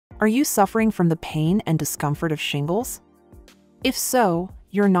Are you suffering from the pain and discomfort of shingles? If so,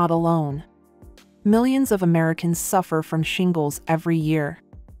 you're not alone. Millions of Americans suffer from shingles every year.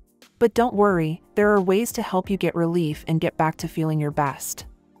 But don't worry, there are ways to help you get relief and get back to feeling your best.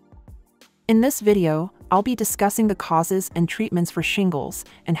 In this video, I'll be discussing the causes and treatments for shingles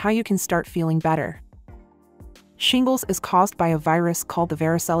and how you can start feeling better. Shingles is caused by a virus called the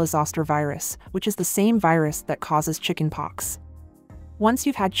varicella-zoster virus, which is the same virus that causes chickenpox. Once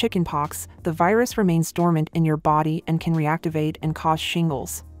you've had chickenpox, the virus remains dormant in your body and can reactivate and cause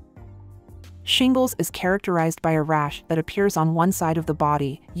shingles. Shingles is characterized by a rash that appears on one side of the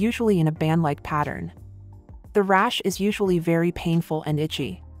body, usually in a band-like pattern. The rash is usually very painful and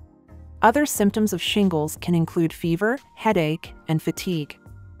itchy. Other symptoms of shingles can include fever, headache, and fatigue.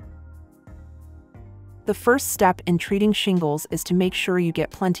 The first step in treating shingles is to make sure you get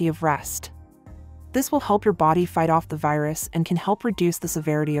plenty of rest. This will help your body fight off the virus and can help reduce the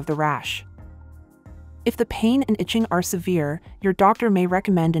severity of the rash. If the pain and itching are severe, your doctor may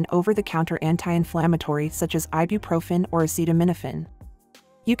recommend an over-the-counter anti-inflammatory such as ibuprofen or acetaminophen.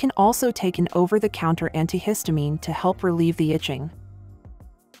 You can also take an over-the-counter antihistamine to help relieve the itching.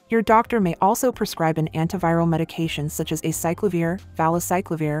 Your doctor may also prescribe an antiviral medication such as acyclovir,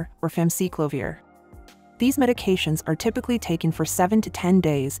 valacyclovir, or famciclovir. These medications are typically taken for 7 to 10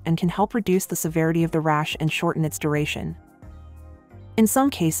 days and can help reduce the severity of the rash and shorten its duration. In some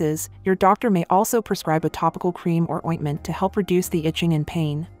cases, your doctor may also prescribe a topical cream or ointment to help reduce the itching and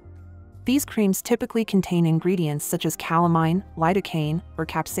pain. These creams typically contain ingredients such as calamine, lidocaine, or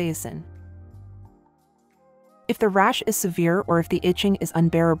capsaicin. If the rash is severe or if the itching is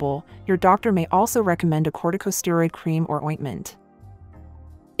unbearable, your doctor may also recommend a corticosteroid cream or ointment.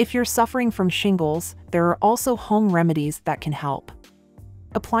 If you're suffering from shingles, there are also home remedies that can help.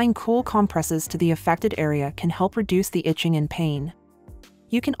 Applying cool compresses to the affected area can help reduce the itching and pain.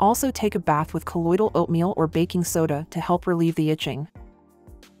 You can also take a bath with colloidal oatmeal or baking soda to help relieve the itching.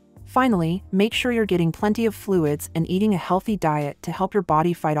 Finally, make sure you're getting plenty of fluids and eating a healthy diet to help your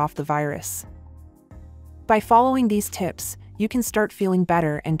body fight off the virus. By following these tips, you can start feeling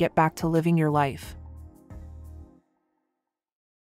better and get back to living your life.